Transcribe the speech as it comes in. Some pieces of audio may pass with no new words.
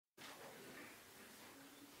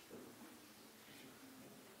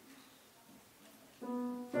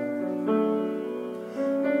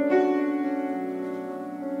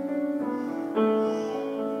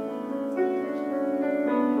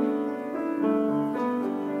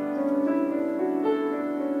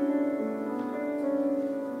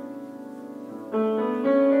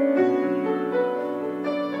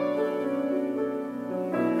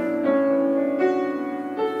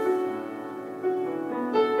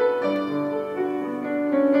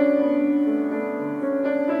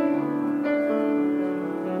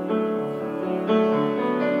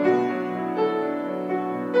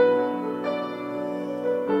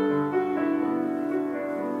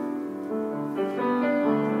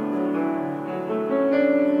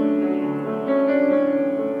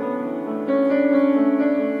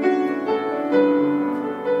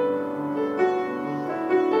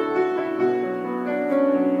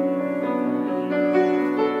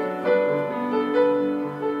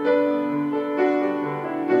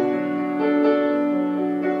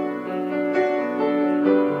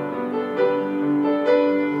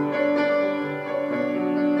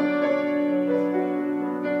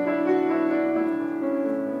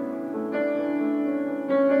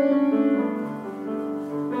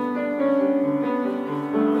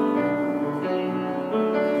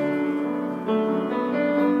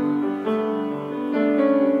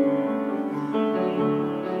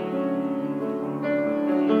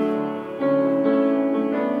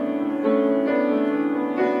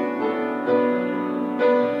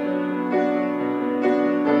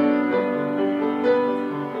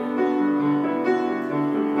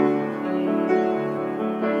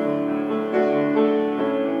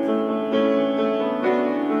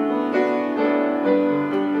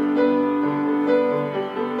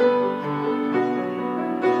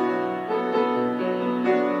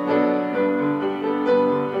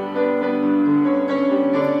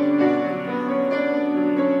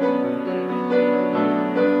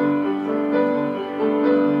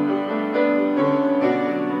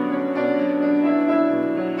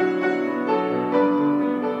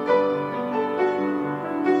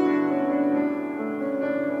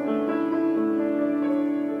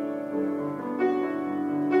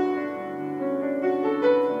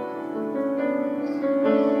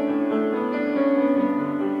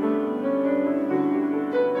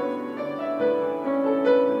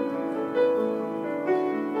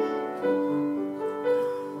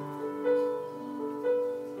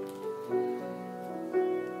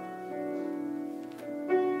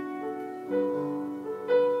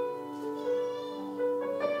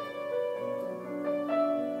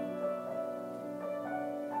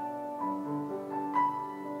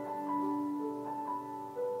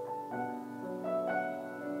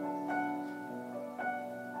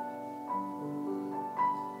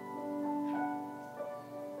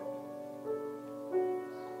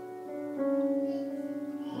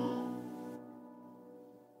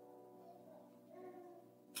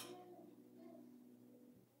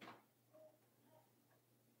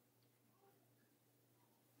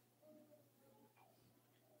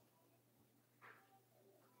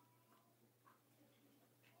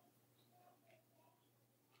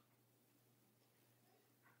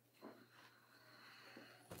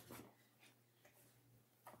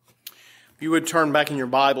If you would turn back in your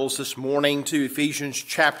Bibles this morning to Ephesians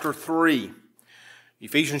chapter 3.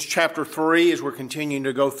 Ephesians chapter 3, as we're continuing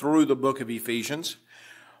to go through the book of Ephesians.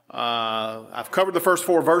 I've covered the first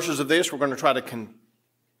 4 verses of this. We're going to try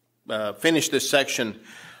to finish this section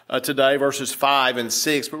today, verses 5 and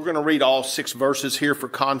 6. But we're going to read all 6 verses here for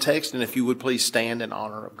context. And if you would please stand in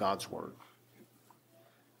honor of God's word.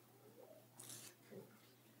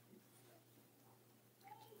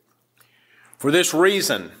 For this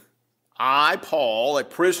reason, I, Paul, a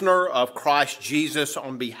prisoner of Christ Jesus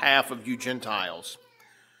on behalf of you Gentiles,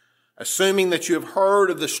 assuming that you have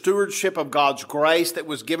heard of the stewardship of God's grace that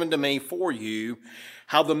was given to me for you,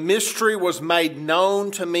 how the mystery was made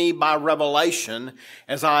known to me by revelation,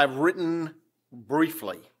 as I have written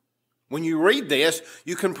briefly. When you read this,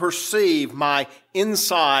 you can perceive my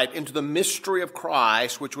insight into the mystery of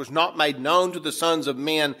Christ, which was not made known to the sons of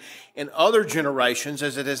men in other generations,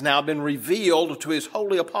 as it has now been revealed to his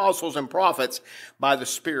holy apostles and prophets by the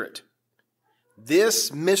Spirit.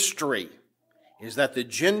 This mystery is that the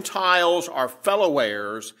Gentiles are fellow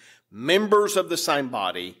heirs, members of the same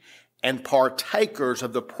body, and partakers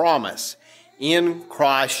of the promise in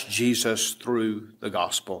Christ Jesus through the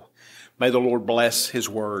gospel. May the Lord bless his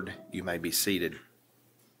word. You may be seated.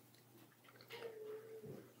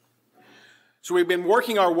 So we've been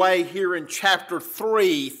working our way here in chapter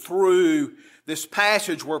 3 through this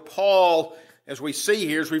passage where Paul, as we see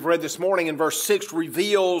here, as we've read this morning in verse 6,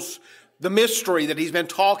 reveals the mystery that he's been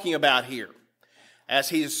talking about here. As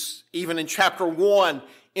he's, even in chapter 1,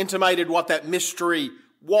 intimated what that mystery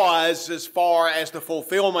was as far as the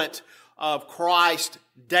fulfillment of Christ's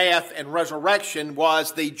death and resurrection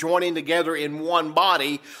was the joining together in one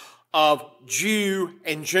body of Jew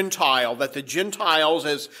and Gentile. That the Gentiles,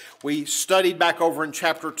 as we studied back over in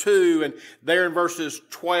chapter 2 and there in verses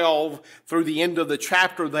 12 through the end of the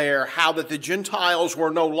chapter there, how that the Gentiles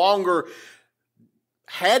were no longer,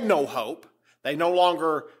 had no hope. They no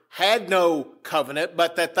longer had no covenant,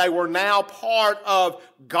 but that they were now part of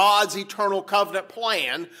God's eternal covenant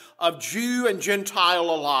plan of Jew and Gentile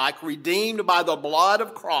alike, redeemed by the blood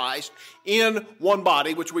of Christ in one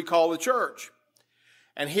body, which we call the church.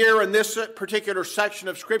 And here in this particular section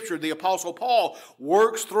of Scripture, the Apostle Paul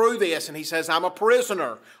works through this, and he says, I'm a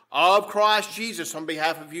prisoner of Christ Jesus on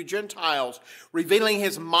behalf of you Gentiles, revealing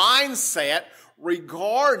his mindset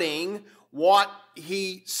regarding what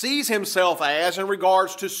he sees himself as in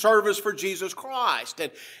regards to service for Jesus Christ.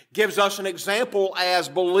 And gives us an example as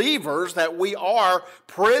believers that we are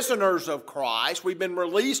prisoners of Christ. We've been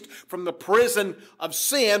released from the prison of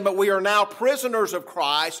sin, but we are now prisoners of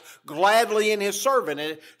Christ, gladly in his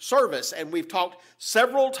service. And we've talked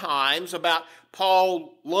several times about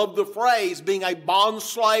Paul loved the phrase being a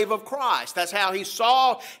bondslave of Christ. That's how he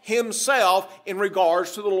saw himself in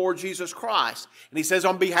regards to the Lord Jesus Christ. And he says,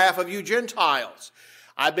 on behalf of you Gentiles,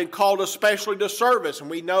 I've been called especially to service. And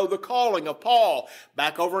we know the calling of Paul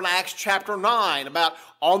back over in Acts chapter 9 about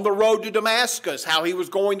on the road to Damascus, how he was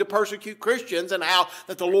going to persecute Christians and how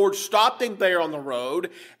that the Lord stopped him there on the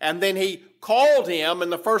road. And then he called him,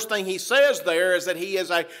 and the first thing he says there is that he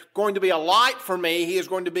is going to be a light for me. He is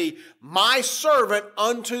going to be my servant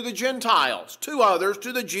unto the Gentiles, to others,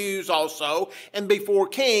 to the Jews also, and before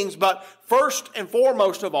kings, but first and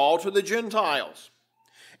foremost of all to the Gentiles.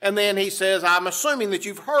 And then he says, I'm assuming that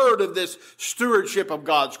you've heard of this stewardship of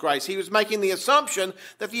God's grace. He was making the assumption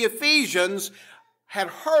that the Ephesians had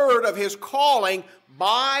heard of his calling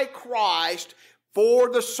by Christ for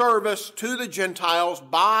the service to the Gentiles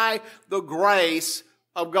by the grace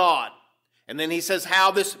of God. And then he says how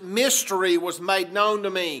this mystery was made known to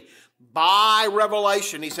me by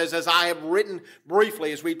revelation. He says, as I have written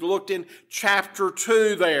briefly, as we looked in chapter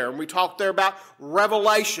 2 there, and we talked there about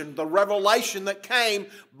revelation, the revelation that came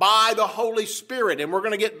by the Holy Spirit. And we're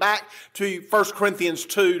going to get back to 1 Corinthians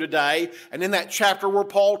 2 today, and in that chapter where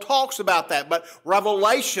Paul talks about that. But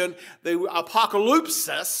revelation, the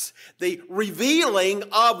apocalypsis, the revealing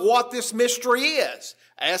of what this mystery is.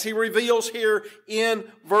 As he reveals here in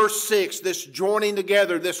verse 6, this joining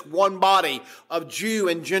together, this one body of Jew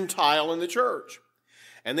and Gentile in the church.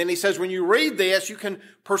 And then he says, when you read this, you can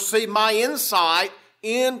perceive my insight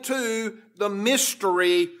into the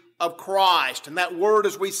mystery of Christ. And that word,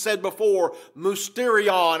 as we said before,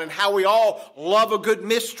 mysterion, and how we all love a good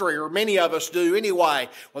mystery, or many of us do anyway.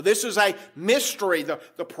 Well, this is a mystery.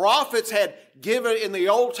 The prophets had given, in the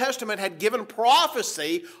Old Testament, had given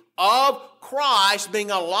prophecy of Christ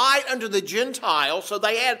being a light unto the Gentiles. So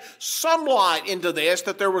they had some light into this,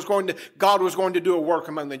 that God was going to do a work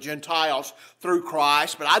among the Gentiles through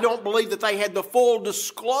Christ. But I don't believe that they had the full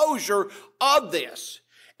disclosure of this.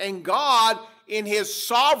 And God in His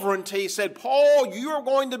sovereignty, said, Paul, you are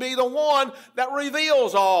going to be the one that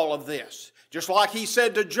reveals all of this. Just like He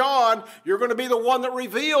said to John, you're going to be the one that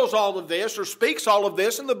reveals all of this or speaks all of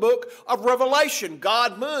this in the book of Revelation.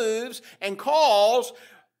 God moves and calls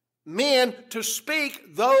men to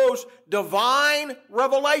speak those divine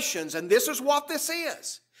revelations. And this is what this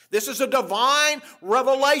is. This is a divine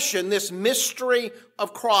revelation, this mystery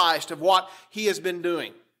of Christ, of what He has been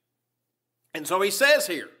doing. And so He says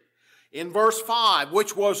here in verse 5,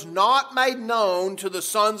 which was not made known to the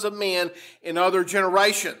sons of men in other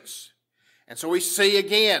generations. And so we see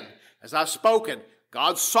again, as I've spoken,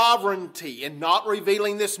 God's sovereignty in not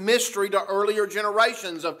revealing this mystery to earlier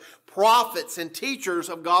generations of prophets and teachers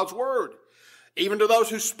of God's Word, even to those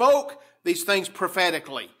who spoke these things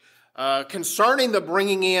prophetically concerning the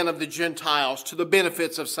bringing in of the Gentiles to the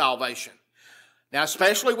benefits of salvation. Now,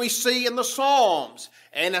 especially we see in the Psalms,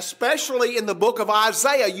 and especially in the book of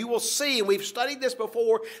Isaiah, you will see, and we've studied this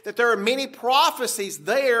before, that there are many prophecies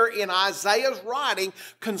there in Isaiah's writing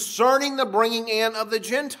concerning the bringing in of the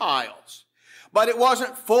Gentiles. But it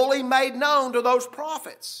wasn't fully made known to those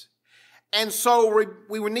prophets. And so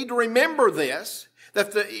we would need to remember this,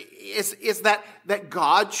 that that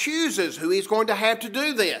God chooses who He's going to have to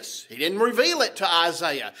do this. He didn't reveal it to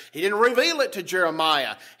Isaiah. He didn't reveal it to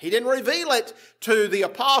Jeremiah. He didn't reveal it to the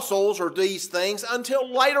apostles or these things until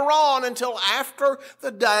later on, until after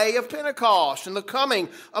the day of Pentecost and the coming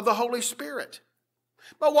of the Holy Spirit.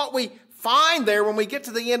 But what we find there when we get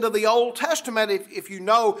to the end of the Old Testament, if you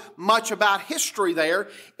know much about history there,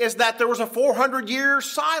 is that there was a 400-year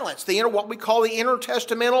silence, what we call the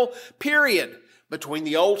intertestamental period between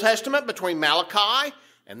the Old Testament, between Malachi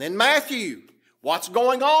and then Matthew. What's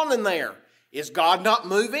going on in there? Is God not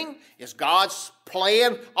moving? Is God's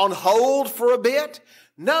plan on hold for a bit?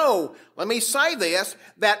 No, let me say this,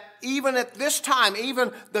 that even at this time,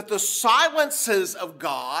 even that the silences of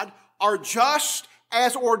God are just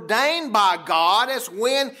as ordained by God as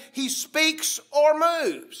when He speaks or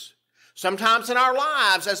moves. Sometimes in our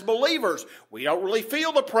lives as believers, we don't really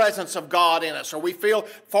feel the presence of God in us, or we feel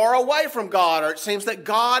far away from God, or it seems that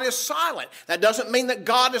God is silent. That doesn't mean that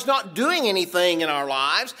God is not doing anything in our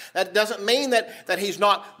lives. That doesn't mean that He's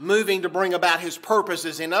not moving to bring about His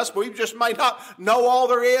purposes in us. We just may not know all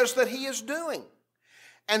there is that He is doing.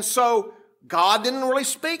 And so God didn't really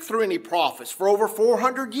speak through any prophets for over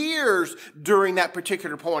 400 years during that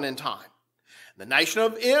particular point in time. The nation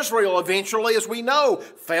of Israel eventually, as we know,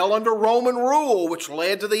 fell under Roman rule, which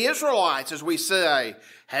led to the Israelites, as we say,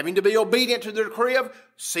 having to be obedient to the decree of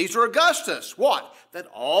Caesar Augustus. What? That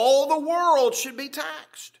all the world should be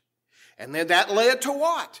taxed. And then that led to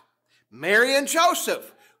what? Mary and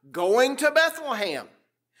Joseph going to Bethlehem,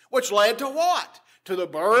 which led to what? To the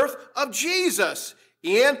birth of Jesus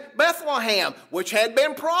in Bethlehem, which had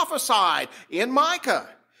been prophesied in Micah,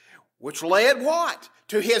 which led what?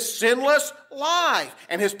 To His sinless life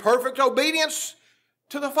and His perfect obedience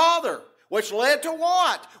to the Father, which led to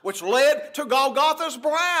what? Which led to Golgotha's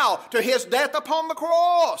brow, to His death upon the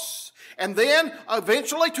cross, and then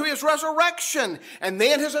eventually to His resurrection, and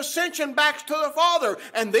then His ascension back to the Father,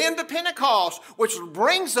 and then to Pentecost, which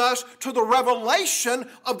brings us to the revelation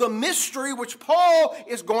of the mystery which Paul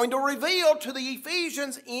is going to reveal to the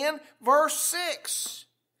Ephesians in verse 6.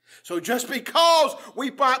 So just because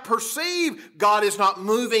we might perceive God is not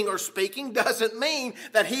moving or speaking doesn't mean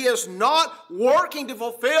that He is not working to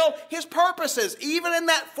fulfill His purposes. Even in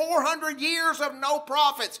that 400 years of no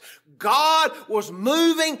prophets, God was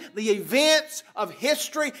moving the events of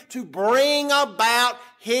history to bring about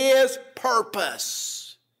His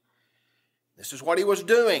purpose. This is what He was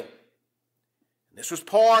doing. This was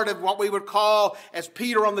part of what we would call, as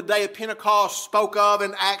Peter on the day of Pentecost spoke of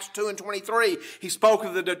in Acts 2 and 23. He spoke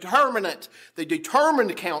of the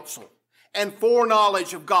determined counsel and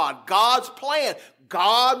foreknowledge of God. God's plan.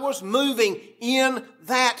 God was moving in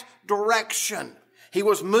that direction. He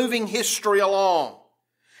was moving history along.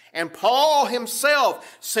 And Paul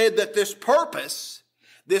himself said that this purpose,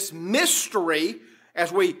 this mystery,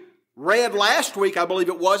 as we read last week, I believe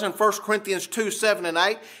it was, in 1 Corinthians 2, 7 and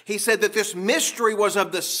 8, he said that this mystery was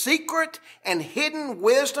of the secret and hidden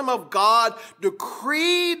wisdom of God,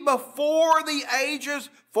 decreed before the ages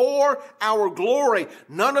for our glory.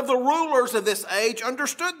 None of the rulers of this age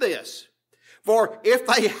understood this. For if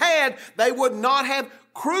they had, they would not have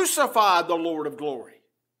crucified the Lord of glory.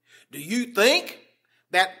 Do you think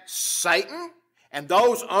that Satan and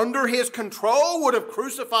those under his control would have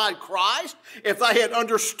crucified Christ if they had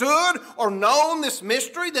understood or known this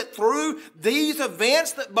mystery, that through these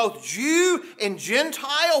events that both Jew and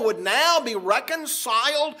Gentile would now be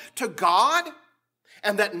reconciled to God,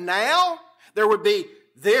 and that now there would be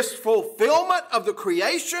this fulfillment of the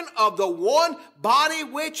creation of the one body,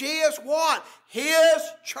 which is what? His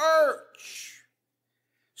church.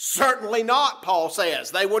 Certainly not, Paul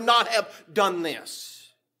says. They would not have done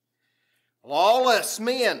this. Lawless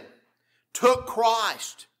men took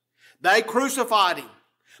Christ. They crucified him.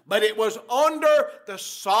 But it was under the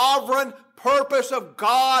sovereign purpose of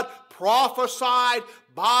God prophesied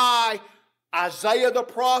by Isaiah the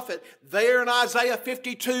prophet. There in Isaiah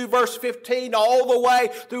 52 verse 15 all the way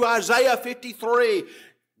through Isaiah 53.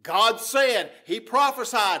 God said, He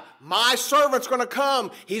prophesied, my servant's going to come.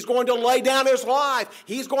 He's going to lay down his life.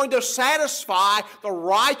 He's going to satisfy the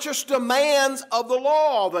righteous demands of the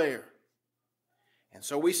law there. And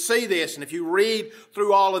so we see this, and if you read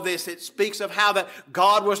through all of this, it speaks of how that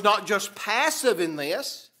God was not just passive in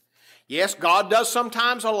this. Yes, God does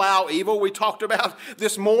sometimes allow evil. We talked about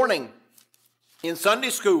this morning in Sunday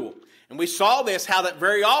school. And we saw this, how that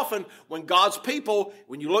very often when God's people,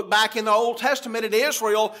 when you look back in the Old Testament at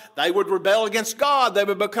Israel, they would rebel against God. They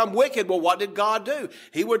would become wicked. Well, what did God do?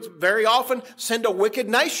 He would very often send a wicked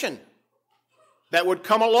nation that would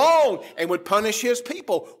come along and would punish His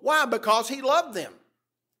people. Why? Because He loved them.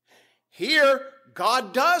 Here,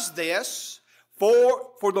 God does this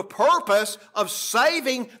for the purpose of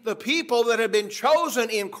saving the people that have been chosen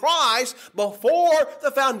in Christ before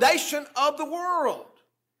the foundation of the world.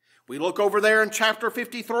 We look over there in chapter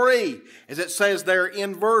 53, as it says there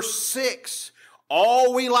in verse 6,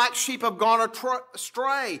 all we like sheep have gone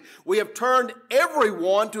astray. We have turned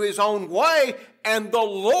everyone to his own way, and the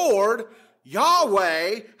Lord,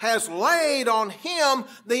 Yahweh, has laid on him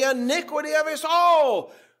the iniquity of us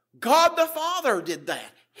all. God the Father did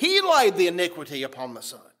that. He laid the iniquity upon the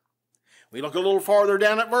Son. We look a little farther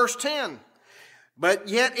down at verse 10. But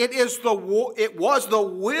yet it was the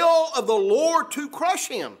will of the Lord to crush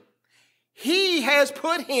him. He has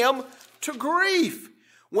put him to grief.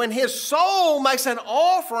 When his soul makes an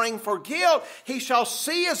offering for guilt, he shall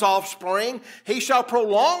see his offspring. He shall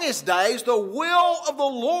prolong his days. The will of the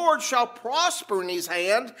Lord shall prosper in his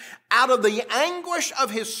hand. Out of the anguish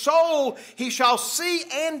of his soul he shall see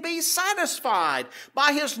and be satisfied.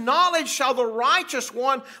 By his knowledge shall the righteous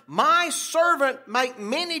one, my servant, make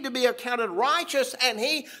many to be accounted righteous, and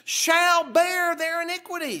he shall bear their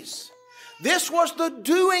iniquities. This was the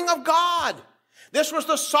doing of God. This was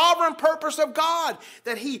the sovereign purpose of God,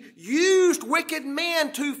 that He used wicked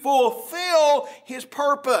men to fulfill His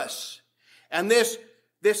purpose. And this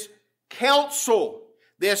counsel,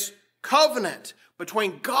 this covenant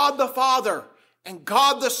between God the Father and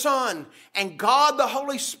God the Son and God the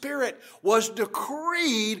Holy Spirit was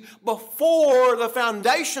decreed before the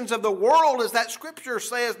foundations of the world, as that scripture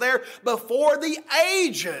says there, before the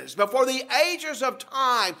ages of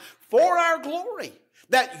time, for our glory,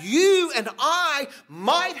 that you and I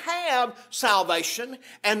might have salvation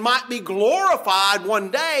and might be glorified one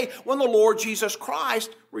day when the Lord Jesus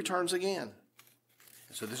Christ returns again.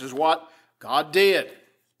 And so this is what God did.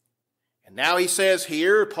 And now he says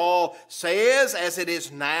here, Paul says, as it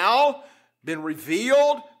is now been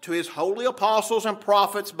revealed to his holy apostles and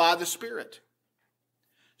prophets by the Spirit.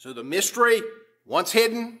 So the mystery, once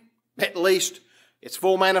hidden, at least its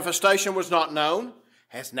full manifestation was not known,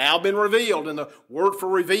 has now been revealed. And the word for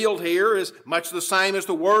revealed here is much the same as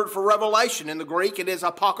the word for revelation. In the Greek, it is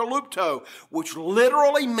apokalypto, which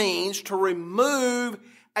literally means to remove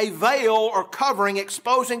a veil or covering,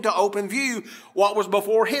 exposing to open view what was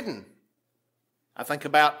before hidden. I think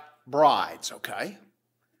about brides, okay?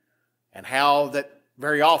 And how that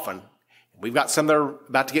very often, we've got some that are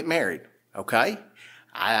about to get married, okay?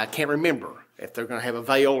 I can't remember if they're going to have a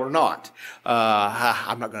veil or not.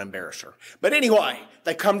 I'm not going to embarrass her. But anyway,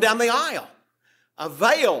 they come down the aisle. A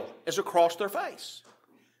veil is across their face,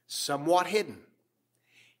 somewhat hidden.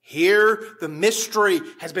 Here, the mystery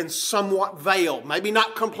has been somewhat veiled. Maybe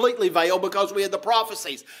not completely veiled because we had the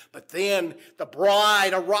prophecies. But then the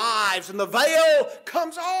bride arrives and the veil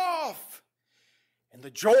comes off. And the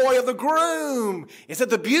joy of the groom is that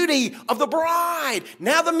the beauty of the bride.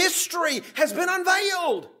 Now the mystery has been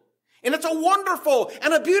unveiled. And it's a wonderful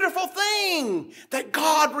and a beautiful thing that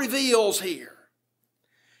God reveals here.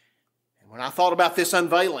 And when I thought about this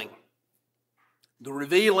unveiling, the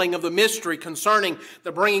revealing of the mystery concerning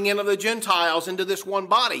the bringing in of the Gentiles into this one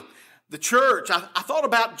body, the church, I thought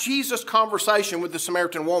about Jesus' conversation with the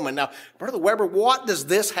Samaritan woman. Now, Brother Weber, what does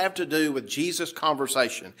this have to do with Jesus'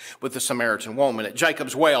 conversation with the Samaritan woman at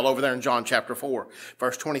Jacob's well over there in John chapter 4,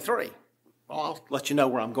 verse 23? Well, I'll let you know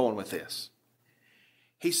where I'm going with this.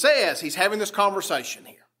 He says he's having this conversation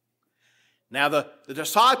here. Now, the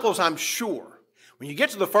disciples, I'm sure, when you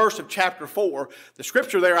get to the first of chapter 4, the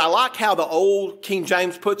scripture there, I like how the old King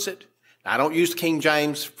James puts it. I don't use King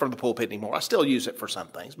James from the pulpit anymore. I still use it for some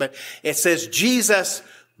things. But it says Jesus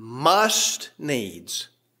must needs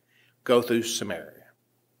go through Samaria.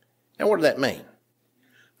 Now, what did that mean?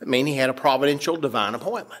 It meant he had a providential divine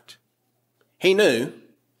appointment. He knew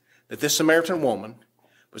that this Samaritan woman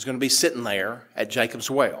was going to be sitting there at Jacob's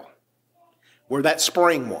well, where that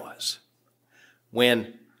spring was,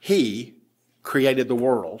 when he created the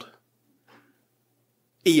world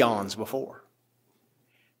eons before.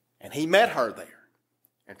 And he met her there.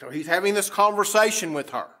 And so he's having this conversation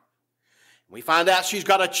with her. We find out she's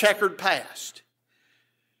got a checkered past.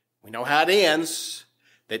 We know how it ends,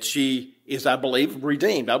 that she is, I believe,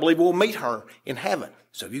 redeemed. I believe we'll meet her in heaven.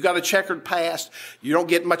 So if you've got a checkered past, you don't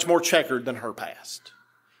get much more checkered than her past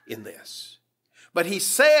in this. But he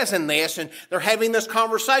says in this, and they're having this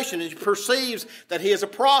conversation, and she perceives that he is a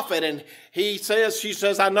prophet, and she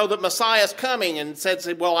says, I know that Messiah is coming, and says,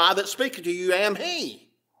 well, I that speak to you am he.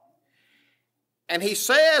 And he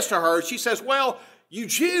says to her, she says, well, you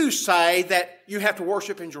Jews say that you have to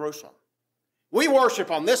worship in Jerusalem. We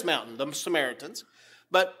worship on this mountain, the Samaritans,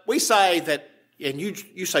 but we say that, and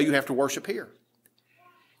you say you have to worship here.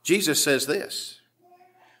 Jesus says this,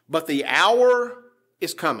 but the hour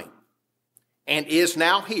is coming and is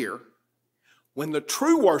now here when the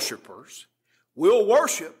true worshipers will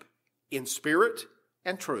worship in spirit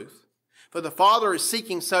and truth, for the Father is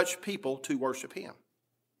seeking such people to worship him.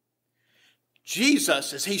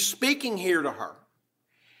 Jesus, as he's speaking here to her,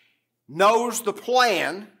 knows the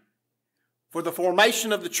plan for the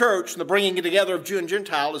formation of the church and the bringing together of Jew and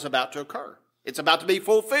Gentile is about to occur. It's about to be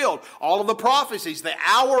fulfilled. All of the prophecies, the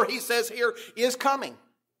hour, he says here, is coming.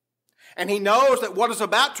 And he knows that what is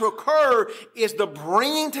about to occur is the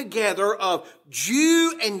bringing together of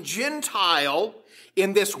Jew and Gentile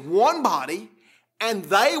in this one body, and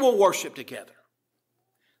they will worship together.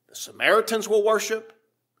 The Samaritans will worship.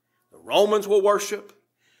 The Romans will worship.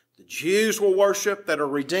 The Jews will worship that are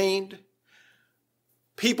redeemed.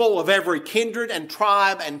 People of every kindred and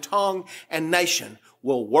tribe and tongue and nation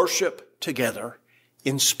will worship together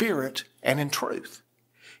in spirit and in truth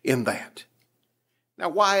in that. Now,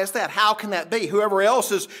 why is that? How can that be? Whoever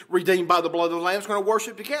else is redeemed by the blood of the Lamb is going to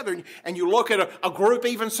worship together. And you look at a group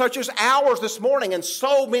even such as ours this morning, and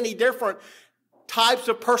so many different types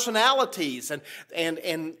of personalities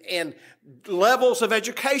and levels of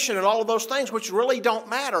education and all of those things, which really don't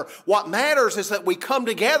matter. What matters is that we come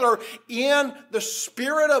together in the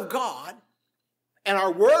Spirit of God, and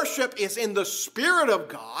our worship is in the Spirit of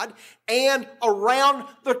God and around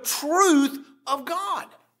the truth of God.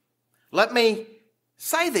 Let me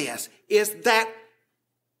say this, is that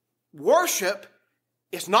worship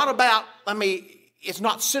is not about, it's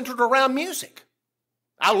not centered around music.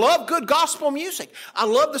 I love good gospel music. I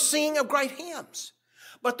love the singing of great hymns.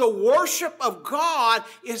 But the worship of God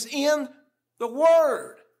is in the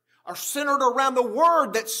Word, or centered around the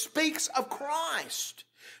Word that speaks of Christ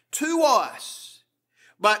to us.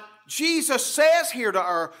 But Jesus says here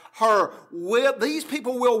to her, these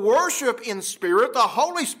people will worship in spirit. The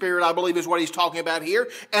Holy Spirit, I believe, is what he's talking about here.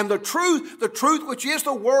 And the truth which is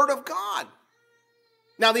the Word of God.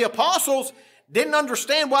 Now, the apostles didn't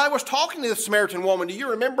understand why he was talking to the Samaritan woman. Do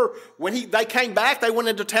you remember when they came back, they went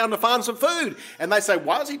into town to find some food. And they say,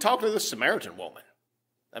 why is he talking to this Samaritan woman?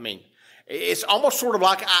 I mean, it's almost sort of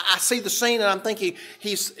like I see the scene and I'm thinking,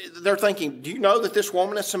 they're thinking, do you know that this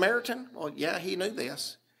woman is Samaritan? Well, yeah, he knew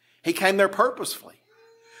this. He came there purposefully.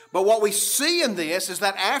 But what we see in this is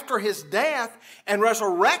that after his death and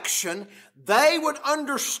resurrection, they would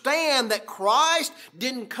understand that Christ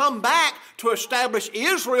didn't come back to establish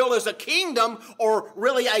Israel as a kingdom or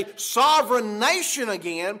really a sovereign nation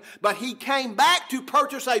again, but he came back to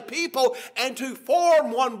purchase a people and to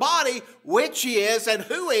form one body, which is, and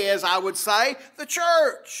who is, I would say, the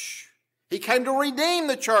church. He came to redeem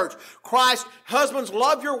the church. Christ, husbands,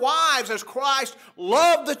 love your wives as Christ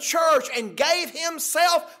loved the church and gave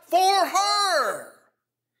himself for her.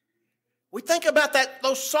 We think about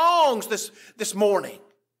those songs this morning.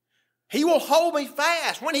 He will hold me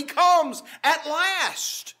fast when he comes at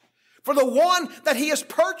last. For the one that he has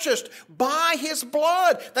purchased by his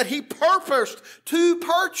blood, that he purposed to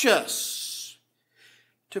purchase.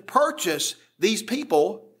 To purchase these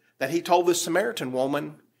people that he told this Samaritan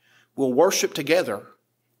woman will worship together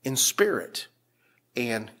in spirit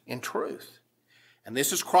and in truth. And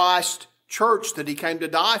this is Christ's church that he came to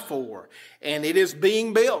die for. And it is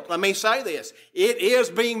being built. Let me say this. It is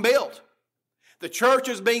being built. The church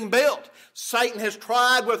is being built. Satan has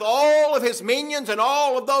tried with all of his minions and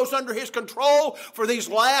all of those under his control for these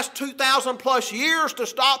last 2,000 plus years to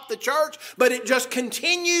stop the church, but it just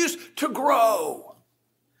continues to grow.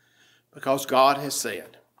 Because God has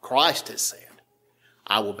said, Christ has said,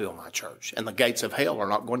 I will build my church, and the gates of hell are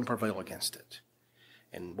not going to prevail against it.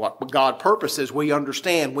 And what God purposes, we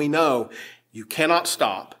understand, we know, you cannot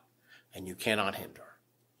stop and you cannot hinder.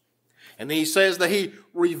 And then he says that he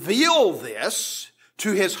revealed this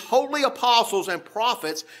to his holy apostles and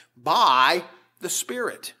prophets by the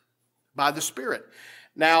Spirit. By the Spirit.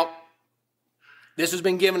 Now, this has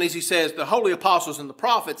been given, as he says, the holy apostles and the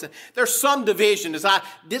prophets. And there's some division. As I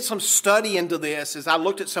did some study into this, as I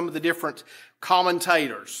looked at some of the different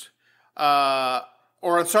commentators,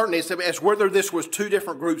 or uncertainty as whether this was two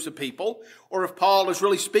different groups of people, or if Paul is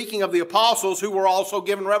really speaking of the apostles who were also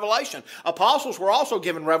given revelation. Apostles were also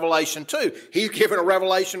given revelation too. He's given a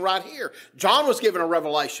revelation right here. John was given a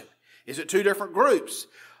revelation. Is it two different groups?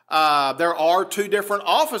 There are two different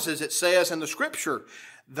offices, it says in the Scripture,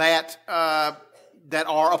 that are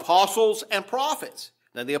apostles and prophets.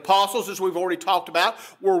 Now, the apostles, as we've already talked about,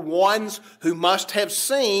 were ones who must have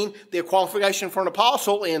seen the qualification for an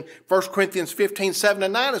apostle in 1 Corinthians 15, 7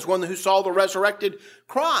 and 9 as one who saw the resurrected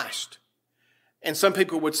Christ. And some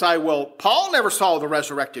people would say, well, Paul never saw the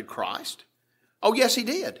resurrected Christ. Oh, yes, he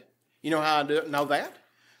did. You know how I know that?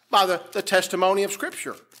 By the testimony of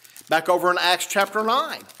Scripture. Back over in Acts chapter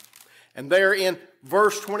 9. And there in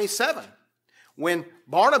verse 27, when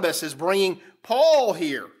Barnabas is bringing Paul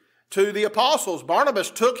here to the apostles, Barnabas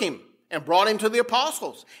took him and brought him to the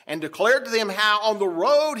apostles and declared to them how on the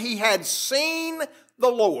road he had seen the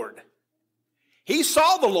Lord. He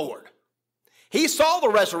saw the Lord. He saw the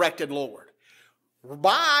resurrected Lord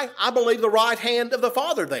by, I believe, the right hand of the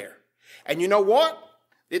Father there. And you know what?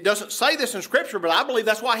 It doesn't say this in Scripture, but I believe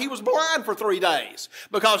that's why he was blind for 3 days.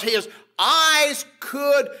 Because his eyes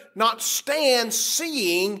could not stand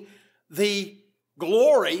seeing the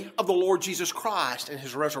glory of the Lord Jesus Christ and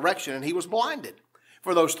his resurrection, and he was blinded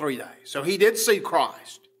for those 3 days. So he did see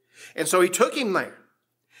Christ. And so he took him there.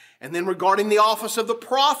 And then regarding the office of the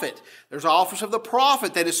prophet, there's an office of the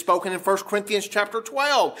prophet that is spoken in 1 Corinthians chapter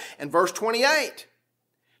 12 and verse 28.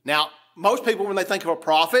 Now, most people, when they think of a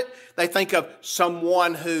prophet, they think of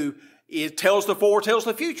someone who tells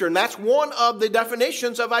the future. And that's one of the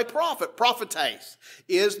definitions of a prophet. Prophetess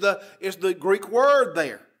is the Greek word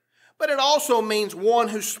there. But it also means one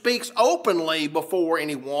who speaks openly before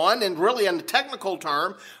anyone, and really in the technical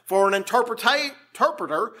term, for an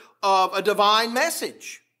interpreter of a divine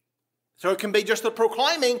message. So it can be just the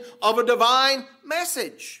proclaiming of a divine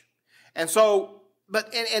message. And so,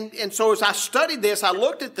 so as I studied this, I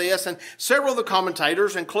looked at this, and several of the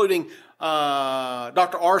commentators, including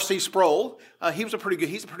Dr. R.C. Sproul, he's a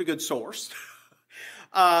pretty good source,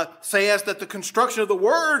 says that the construction of the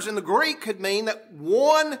words in the Greek could mean that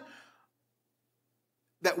what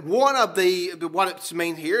it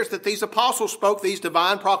means here is that these apostles spoke these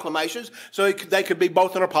divine proclamations, so they could be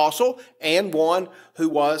both an apostle and one who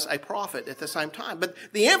was a prophet at the same time. But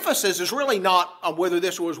the emphasis is really not on whether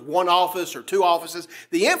this was one office or two offices.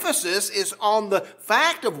 The emphasis is on the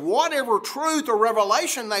fact of whatever truth or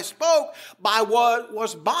revelation they spoke by what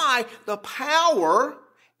was by the power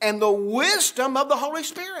and the wisdom of the Holy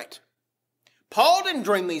Spirit. Paul didn't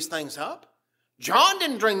dream these things up. John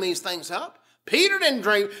didn't dream these things up. Peter didn't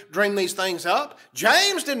dream these things up.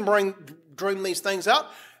 James didn't dream these things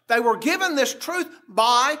up. They were given this truth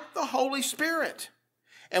by the Holy Spirit.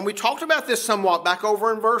 And we talked about this somewhat back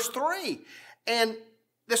over in verse 3. And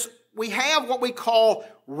we have what we call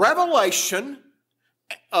revelation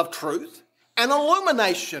of truth and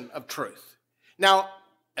illumination of truth. Now,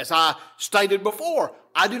 as I stated before,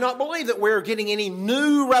 I do not believe that we're getting any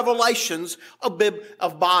new revelations of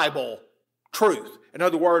Bible truth. In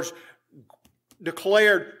other words,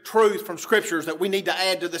 declared truth from Scriptures that we need to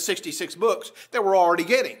add to the 66 books that we're already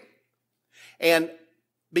getting. And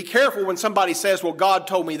be careful when somebody says, well, God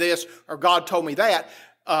told me this or God told me that,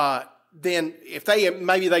 then if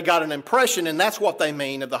maybe they got an impression and that's what they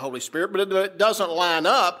mean of the Holy Spirit, but it doesn't line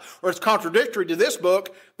up or it's contradictory to this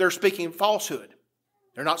book, they're speaking falsehood.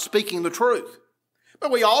 They're not speaking the truth. But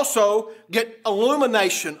we also get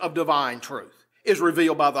illumination of divine truth is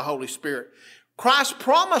revealed by the Holy Spirit. Christ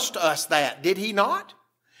promised us that, did he not?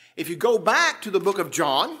 If you go back to the book of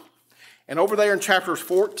John, and over there in chapters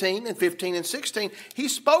 14 and 15 and 16, he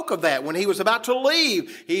spoke of that when he was about to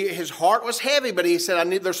leave. His heart was heavy, but he said,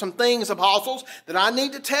 there's some things, apostles, that I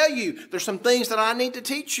need to tell you. There's some things that I need to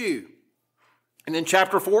teach you. And in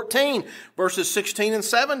chapter 14, verses 16 and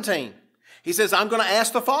 17, he says, I'm going to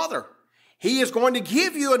ask the Father. He is going to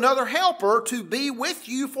give you another helper to be with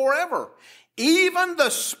you forever. Even the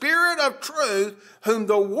Spirit of truth, whom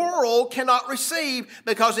the world cannot receive,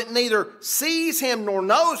 because it neither sees him nor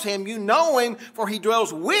knows him. You know him, for he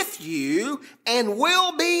dwells with you and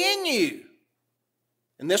will be in you.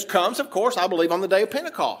 And this comes, of course, I believe, on the day of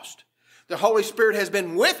Pentecost. The Holy Spirit has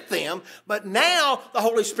been with them, but now the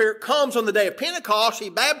Holy Spirit comes on the day of Pentecost. He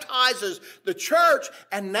baptizes the church,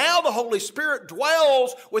 and now the Holy Spirit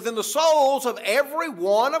dwells within the souls of every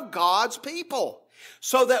one of God's people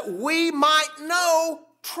so that we might know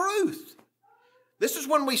truth. This is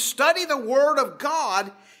when we study the Word of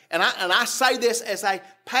God, and I say this as a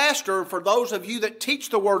pastor, for those of you that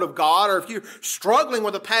teach the Word of God, or if you're struggling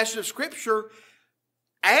with a passage of Scripture,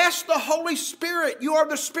 ask the Holy Spirit. You are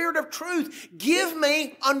the Spirit of truth. Give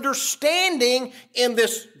me understanding in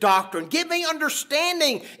this doctrine. Give me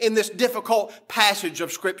understanding in this difficult passage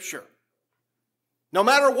of Scripture. No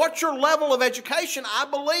matter what your level of education, I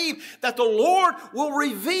believe that the Lord will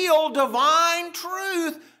reveal divine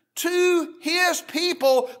truth to His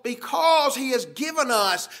people because He has given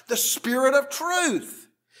us the Spirit of truth.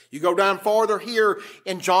 You go down farther here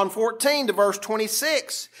in John 14 to verse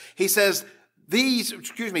 26. He says,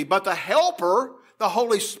 but the Helper, the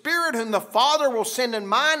Holy Spirit, whom the Father will send in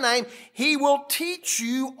my name, He will teach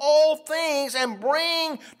you all things and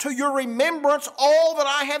bring to your remembrance all that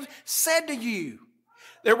I have said to you.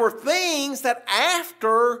 There were things that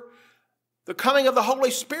after the coming of the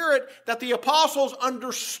Holy Spirit that the apostles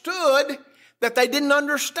understood that they didn't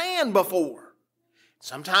understand before.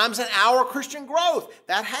 Sometimes in our Christian growth,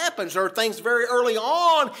 that happens. There are things very early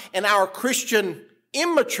on in our Christian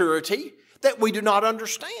immaturity that we do not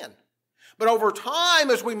understand. But over time,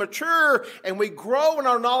 as we mature and we grow in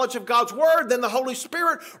our knowledge of God's Word, then the Holy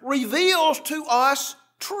Spirit reveals to us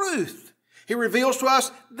truth. He reveals to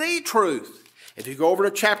us the truth. If you go over to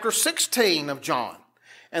chapter 16 of John,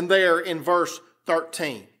 and there in verse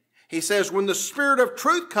 13, he says, when the Spirit of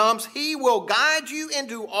truth comes, He will guide you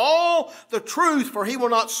into all the truth, for He will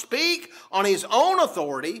not speak on His own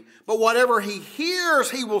authority, but whatever He hears,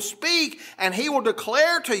 He will speak, and He will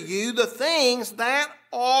declare to you the things that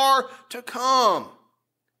are to come.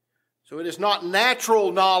 So it is not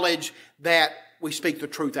natural knowledge that we speak the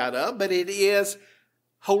truth out of, but it is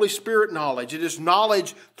Holy Spirit knowledge. It is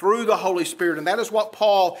knowledge through the Holy Spirit, and that is what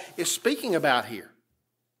Paul is speaking about here.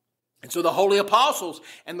 And so the holy apostles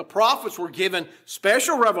and the prophets were given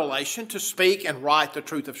special revelation to speak and write the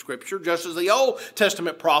truth of Scripture. Just as the Old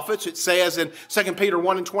Testament prophets, it says in 2 Peter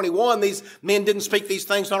 1 and 21, these men didn't speak these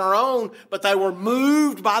things on their own, but they were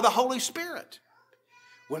moved by the Holy Spirit.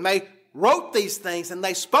 When they wrote these things and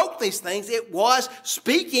they spoke these things, it was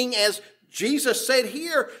speaking, as Jesus said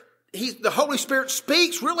here, the Holy Spirit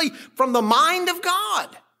speaks really from the mind of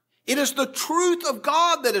God. It is the truth of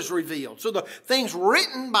God that is revealed. So the things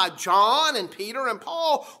written by John and Peter and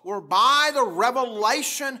Paul were by the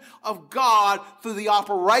revelation of God through the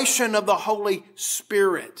operation of the Holy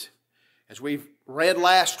Spirit. As we've read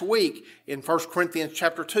last week in 1 Corinthians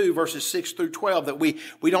chapter 2, verses 6 through 12, that we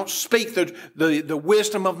don't speak the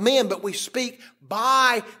wisdom of men, but we speak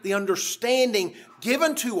by the understanding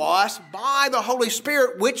given to us by the Holy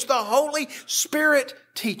Spirit, which the Holy Spirit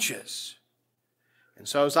teaches. And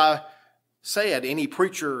so as I said, any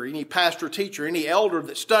preacher, any pastor, teacher, any elder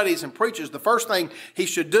that studies and preaches, the first thing he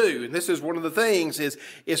should do, and this is one of the things,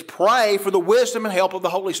 is pray for the wisdom and help of the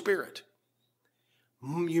Holy Spirit.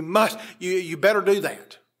 You better do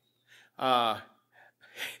that.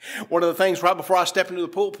 One of the things right before I step into the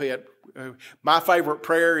pulpit, my favorite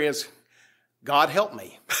prayer is, God help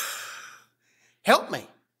me. Help me.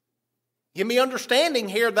 Give me understanding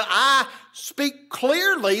here that I speak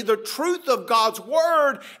clearly the truth of God's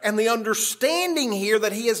Word and the understanding here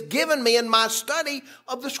that He has given me in my study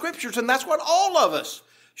of the Scriptures. And that's what all of us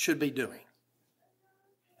should be doing.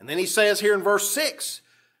 And then he says here in verse 6,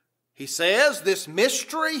 he says, this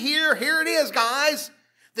mystery here it is, guys.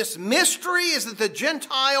 This mystery is that the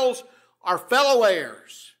Gentiles are fellow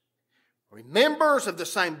heirs, members of the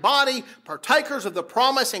same body, partakers of the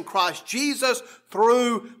promise in Christ Jesus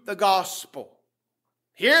through the gospel.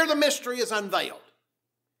 Here the mystery is unveiled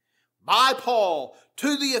by Paul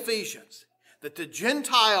to the Ephesians, that the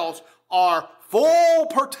Gentiles are full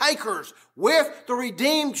partakers with the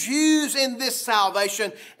redeemed Jews in this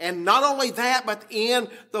salvation, and not only that, but in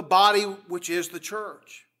the body which is the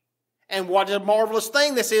church. And what a marvelous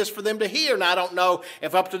thing this is for them to hear. And I don't know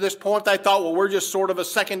if up to this point they thought, well, we're just sort of a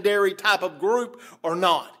secondary type of group or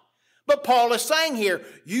not. But Paul is saying here,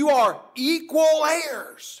 you are equal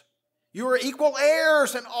heirs. You are equal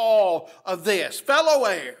heirs in all of this, fellow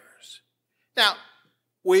heirs. Now,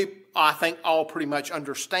 I think, all pretty much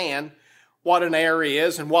understand what an heir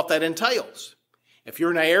is and what that entails. If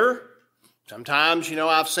you're an heir, sometimes,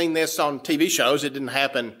 I've seen this on TV shows. It didn't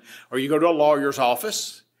happen. Or you go to a lawyer's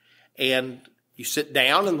office and you sit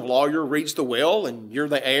down and the lawyer reads the will and you're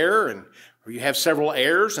the heir, or you have several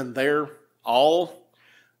heirs and they're all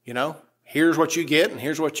You know, here's what you get, and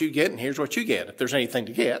here's what you get, and here's what you get, if there's anything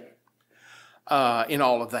to get in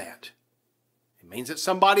all of that. It means that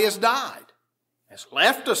somebody has died, has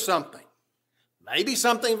left us something, maybe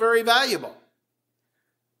something very valuable.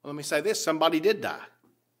 Well, let me say this, somebody did die.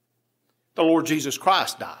 The Lord Jesus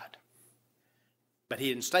Christ died, but he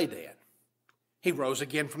didn't stay dead. He rose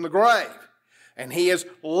again from the grave, and he has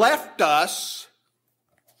left us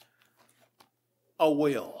a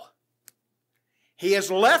will. He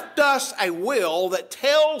has left us a will that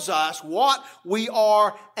tells us what we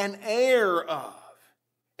are an heir of.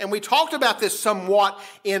 And we talked about this somewhat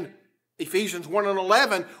in Ephesians 1 and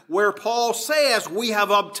 11, where Paul says we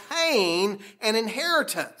have obtained an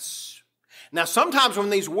inheritance. Now, sometimes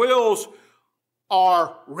when these wills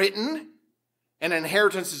are written and an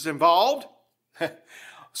inheritance is involved,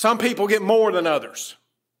 some people get more than others.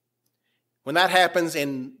 When that happens,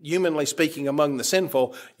 and humanly speaking among the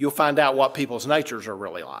sinful, you'll find out what people's natures are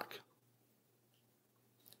really like.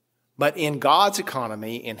 But in God's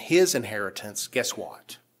economy, in his inheritance, guess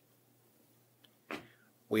what?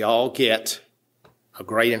 We all get a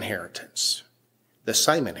great inheritance, the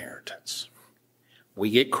same inheritance. We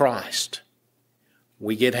get Christ.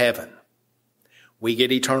 We get heaven. We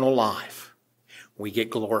get eternal life. We get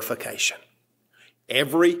glorification.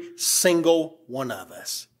 Every single one of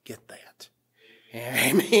us get that.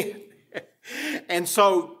 Amen. And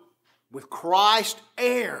so, with Christ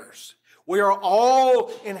heirs, we are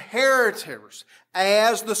all inheritors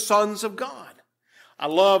as the sons of God. I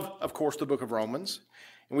love, of course, the book of Romans.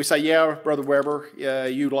 And we say, yeah, Brother Weber,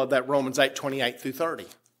 you love that Romans 8:28 through 30.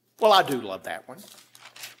 Well, I do love that one.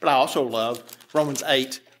 But I also love Romans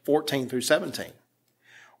 8:14 through 17,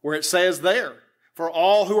 where it says there, for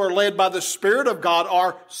all who are led by the Spirit of God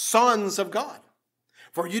are sons of God.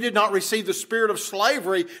 For you did not receive the spirit of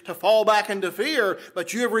slavery to fall back into fear,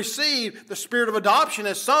 but you have received the spirit of adoption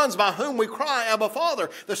as sons, by whom we cry, Abba, Father.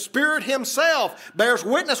 The Spirit himself bears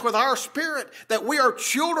witness with our spirit that we are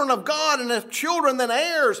children of God, and if children, then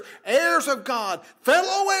heirs, heirs of God,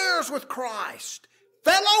 fellow heirs with Christ,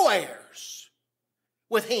 fellow heirs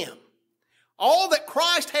with him. All that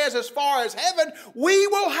Christ has as far as heaven, we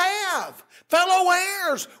will have. Fellow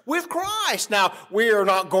heirs with Christ. Now, we are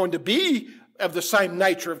not going to be of the same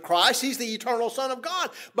nature of Christ. He's the eternal Son of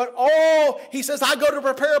God. But he says, I go to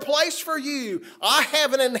prepare a place for you. I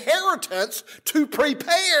have an inheritance to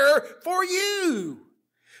prepare for you.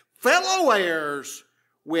 Fellow heirs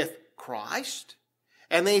with Christ.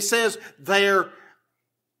 And then he says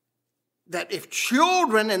that if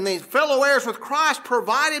children and the fellow heirs with Christ,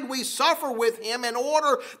 provided we suffer with him in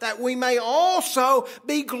order that we may also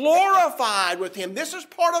be glorified with him. This is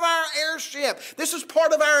part of our heirship. This is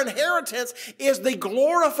part of our inheritance, is the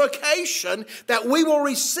glorification that we will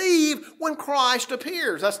receive when Christ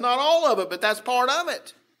appears. That's not all of it, but that's part of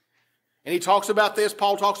it. And he talks about this,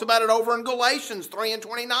 Paul talks about it over in Galatians 3 and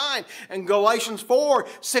 29 and Galatians 4,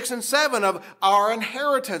 6 and 7 of our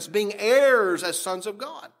inheritance, being heirs as sons of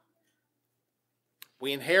God.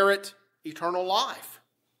 We inherit eternal life.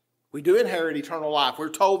 We do inherit eternal life. We're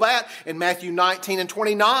told that in Matthew 19 and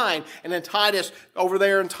 29 and in Titus, over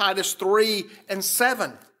there in Titus 3 and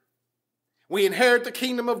 7. We inherit the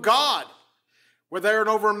kingdom of God. We're there and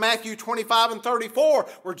over in Matthew 25 and 34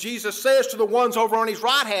 where Jesus says to the ones over on his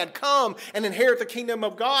right hand, come and inherit the kingdom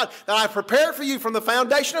of God that I prepared for you from the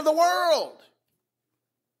foundation of the world.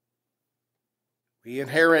 We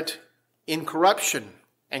inherit incorruption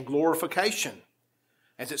and glorification.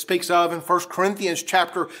 As it speaks of in 1 Corinthians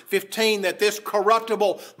chapter 15, that this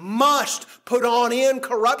corruptible must put on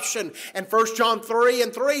incorruption. And 1 John 3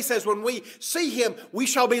 and 3 says, when we see him, we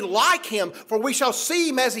shall be like him, for we shall see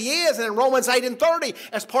him as he is. And in Romans 8 and 30,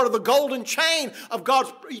 as part of the golden chain of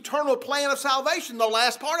God's eternal plan of salvation, the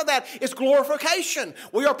last part of that is glorification.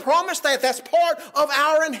 We are promised that. That's part of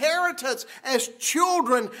our inheritance as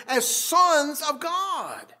children, as sons of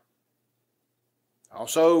God.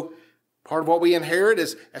 Also, part of what we inherit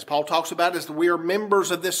is, as Paul talks about, is that we are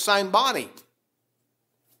members of this same body.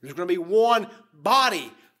 There's going to be one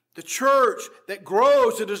body, the church, that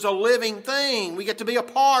grows. It is a living thing. We get to be a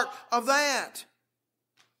part of that.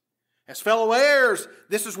 As fellow heirs,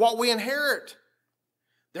 this is what we inherit.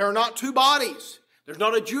 There are not two bodies. There's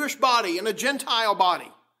not a Jewish body and a Gentile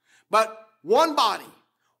body, but one body.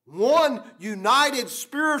 One united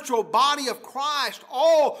spiritual body of Christ,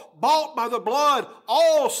 all bought by the blood,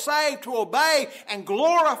 all saved to obey and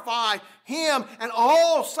glorify him, and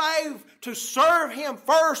all saved to serve him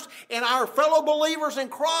first in our fellow believers in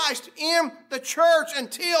Christ in the church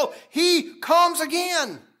until he comes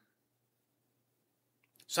again.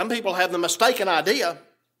 Some people have the mistaken idea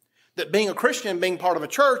that being a Christian, being part of a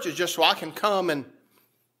church, is just so I can come and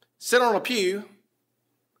sit on a pew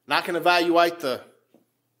and I can evaluate the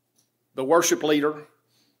worship leader,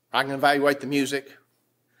 I can evaluate the music,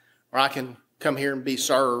 or I can come here and be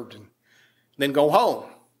served and then go home.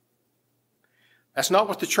 That's not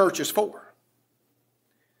what the church is for.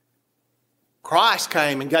 Christ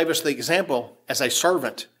came and gave us the example as a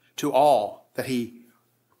servant to all that he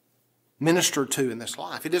ministered to in this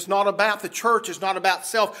life. It is not about the church. It's not about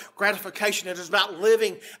self-gratification. It is about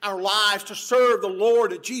living our lives to serve the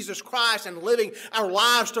Lord Jesus Christ and living our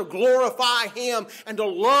lives to glorify Him and to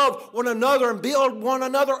love one another and build one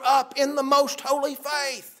another up in the most holy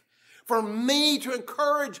faith. For me to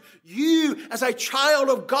encourage you as a child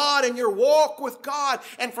of God in your walk with God,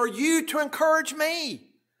 and for you to encourage me.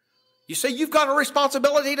 You see, you've got a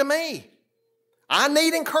responsibility to me. I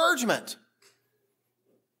need encouragement.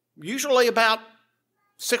 Usually about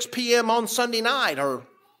 6 p.m. on Sunday night or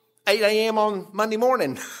 8 a.m. on Monday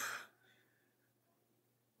morning.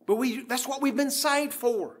 But that's what we've been saved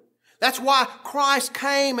for. That's why Christ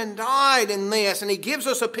came and died in this. And He gives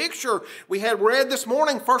us a picture. We had read this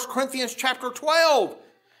morning, 1 Corinthians chapter 12.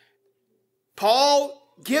 Paul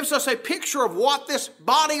gives us a picture of what this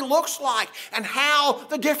body looks like and how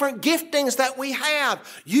the different giftings that we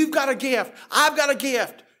have. You've got a gift. I've got a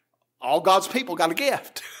gift. All God's people got a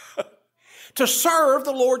gift. To serve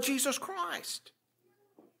the Lord Jesus Christ.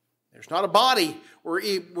 There's not a body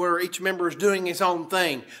where each member is doing his own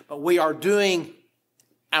thing, but we are doing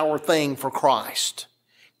our thing for Christ,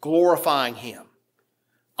 glorifying Him,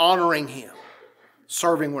 honoring Him,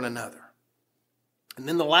 serving one another. And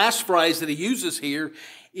then the last phrase that he uses here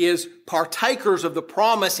is partakers of the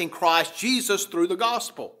promise in Christ Jesus through the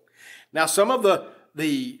gospel. Now, some of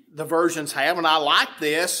the versions have, and I like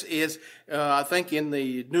this, is I think in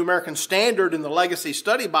the New American Standard in the Legacy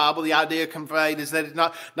Study Bible, the idea conveyed is that it's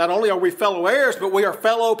not only are we fellow heirs, but we are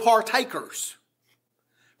fellow partakers.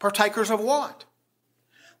 Partakers of what?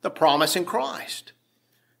 The promise in Christ.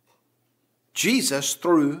 Jesus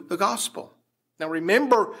through the gospel. Now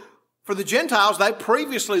remember, for the Gentiles, they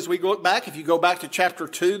previously, as we look back, if you go back to chapter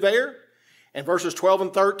 2 there, and verses 12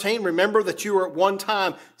 and 13, remember that you were at one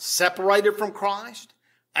time separated from Christ,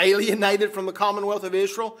 alienated from the commonwealth of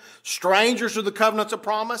Israel, strangers to the covenants of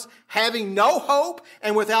promise, having no hope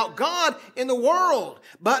and without God in the world.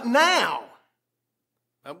 But now,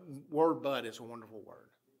 that word "but" is a wonderful word.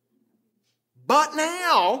 But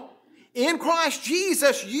now, in Christ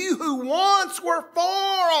Jesus, you who once were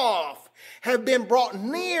far off have been brought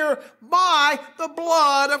near by the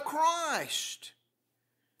blood of Christ.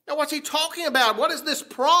 Now, what's he talking about? What is this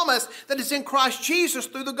promise that is in Christ Jesus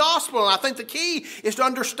through the gospel? And I think the key is to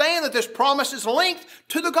understand that this promise is linked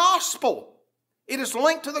to the gospel. It is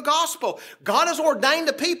linked to the gospel. God has ordained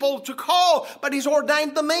the people to call, but He's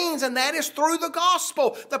ordained the means, and that is through the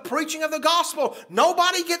gospel, the preaching of the gospel.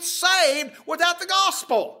 Nobody gets saved without the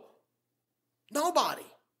gospel. Nobody.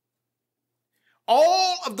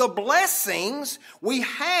 All of the blessings we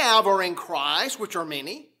have are in Christ, which are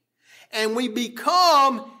many, and we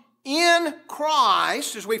become in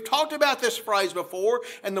Christ, as we've talked about this phrase before,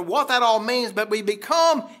 and what that all means, but we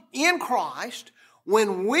become in Christ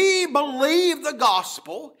when we believe the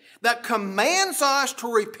gospel that commands us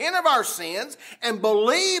to repent of our sins and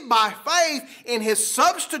believe by faith in His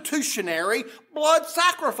substitutionary blood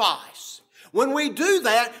sacrifice. When we do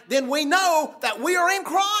that, then we know that we are in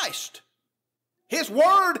Christ. His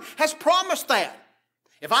Word has promised that.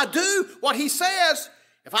 If I do what He says,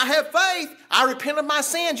 if I have faith, I repent of my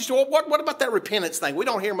sins. You say, well, what about that repentance thing? We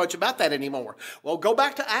don't hear much about that anymore. Well, go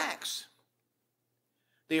back to Acts.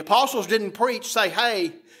 The apostles didn't say,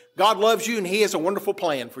 hey, God loves you and He has a wonderful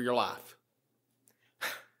plan for your life.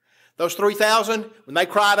 Those 3,000, when they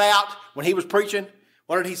cried out, when He was preaching,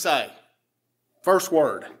 what did He say? First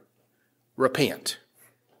word, repent.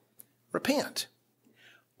 Repent.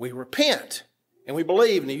 We repent. And we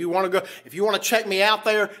believe. And if you want to check me out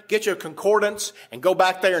there, get your concordance and go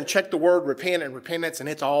back there and check the word repent and repentance, and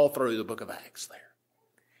it's all through the book of Acts there.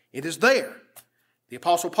 It is there. The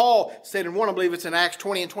Apostle Paul said in one, I believe it's in Acts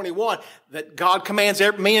 20 and 21, that God commands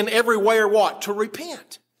men everywhere what? To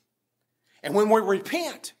repent. And when we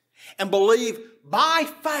repent and believe by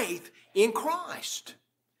faith in Christ,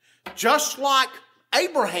 just like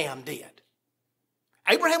Abraham did.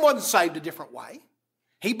 Abraham wasn't saved a different way.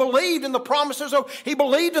 He believed in the promises he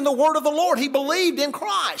believed in the word of the Lord. He believed in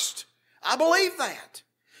Christ. I believe that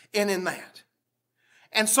and in that.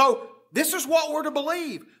 And so this is what we're to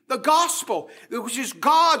believe. The gospel, which is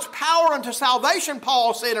God's power unto salvation,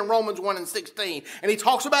 Paul said in Romans 1 and 16. And he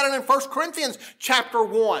talks about it in 1 Corinthians chapter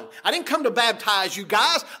 1. I didn't come to baptize you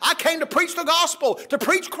guys. I came to preach the gospel, to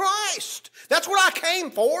preach Christ. That's what I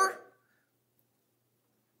came for.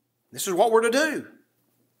 This is what we're to do.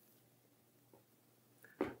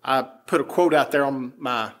 I put a quote out there on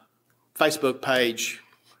my Facebook page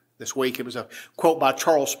this week. It was a quote by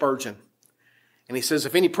Charles Spurgeon. And he says,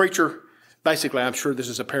 if any preacher, basically I'm sure this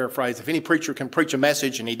is a paraphrase, if any preacher can preach a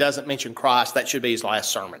message and he doesn't mention Christ, that should be his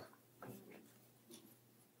last sermon.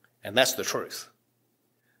 And that's the truth.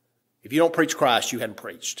 If you don't preach Christ, you hadn't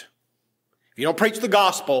preached. If you don't preach the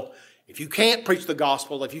gospel, if you can't preach the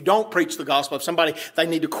gospel, if you don't preach the gospel, if somebody, they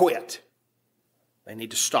need to quit. They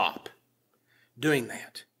need to stop doing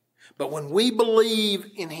that. But when we believe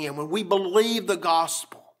in Him, when we believe the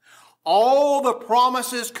gospel, all the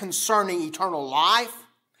promises concerning eternal life,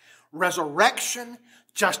 resurrection,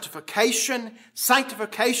 justification,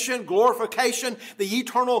 sanctification, glorification, the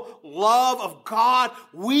eternal love of God,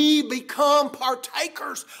 we become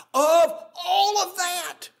partakers of all of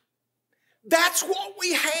that. That's what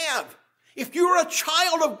we have. If you're a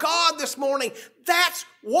child of God this morning, that's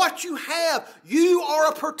what you have. You are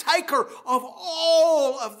a partaker of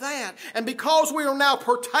all of that. And because we are now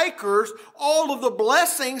partakers, all of the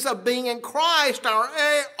blessings of being in Christ are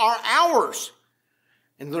ours.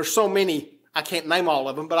 And there's so many, I can't name all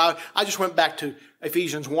of them, but I just went back to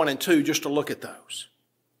Ephesians 1 and 2 just to look at those.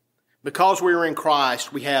 Because we are in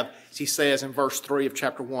Christ, we have, as he says in verse 3 of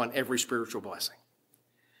chapter 1, every spiritual blessing.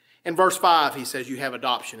 In verse 5, he says you have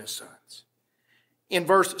adoption as sons. In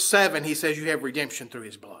verse 7, he says you have redemption through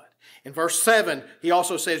his blood. In verse 7, he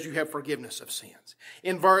also says you have forgiveness of sins.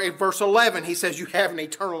 In verse 11, he says you have an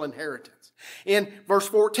eternal inheritance. In verse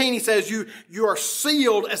 14, he says you are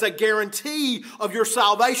sealed as a guarantee of your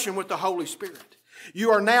salvation with the Holy Spirit.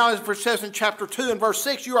 You are now, as it says in chapter 2 and verse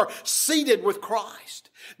 6, you are seated with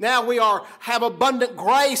Christ. Now we have abundant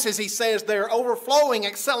grace, as he says there, overflowing,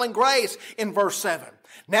 excelling grace in verse 7.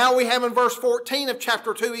 Now we have in verse 14 of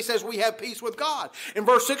chapter 2, he says we have peace with God. In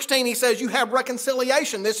verse 16, he says you have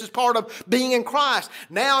reconciliation. This is part of being in Christ.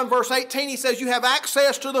 Now in verse 18, he says you have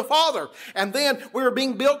access to the Father. And then we are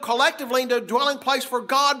being built collectively into a dwelling place for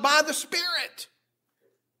God by the Spirit.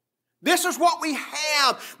 This is what we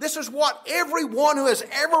have. This is what everyone who has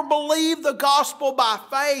ever believed the gospel by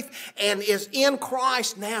faith and is in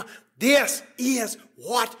Christ now, this is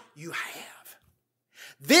what you have.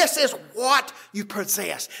 This is what you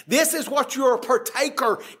possess. This is what you're a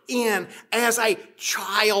partaker in as a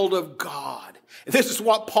child of God. This is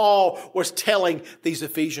what Paul was telling these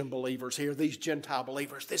Ephesian believers here, these Gentile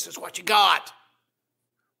believers. This is what you got.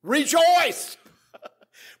 Rejoice.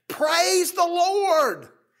 Praise the Lord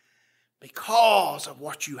because of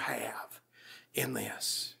what you have in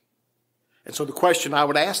this. And so the question I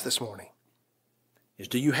would ask this morning is,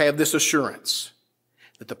 do you have this assurance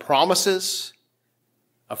that the promises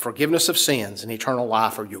of forgiveness of sins and eternal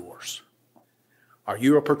life are yours? Are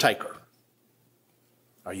you a partaker?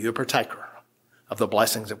 Are you a partaker of the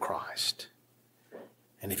blessings of Christ?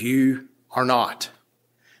 And if you are not,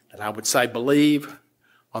 then I would say believe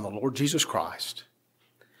on the Lord Jesus Christ.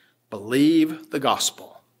 Believe the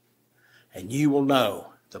gospel, and you will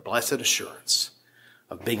know the blessed assurance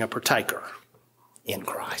of being a partaker in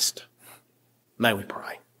Christ. May we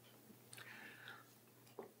pray.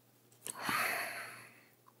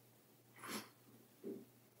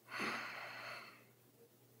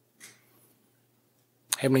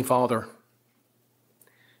 Heavenly Father,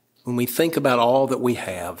 when we think about all that we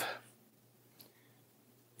have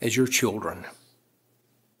as your children,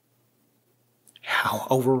 how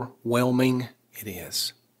overwhelming it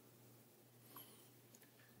is.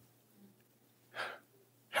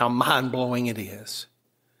 How mind-blowing it is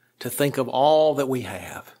to think of all that we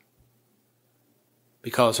have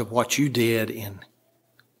because of what you did in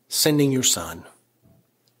sending your Son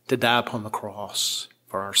to die upon the cross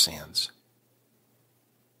for our sins.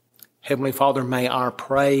 Heavenly Father, may our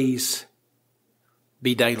praise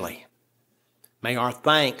be daily. May our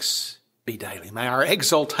thanks be daily. May our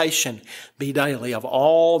exaltation be daily of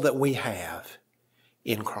all that we have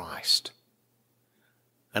in Christ.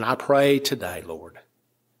 And I pray today, Lord,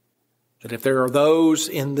 that if there are those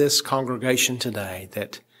in this congregation today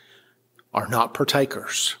that are not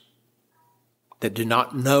partakers, that do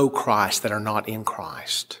not know Christ, that are not in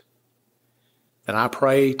Christ, then I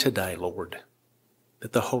pray today, Lord,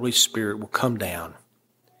 that the Holy Spirit will come down,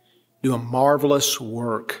 do a marvelous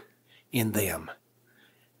work in them,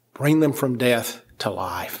 bring them from death to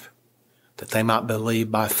life, that they might believe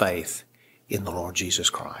by faith in the Lord Jesus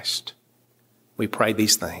Christ. We pray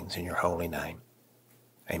these things in your holy name.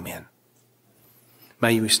 Amen.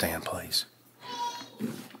 May you stand, please.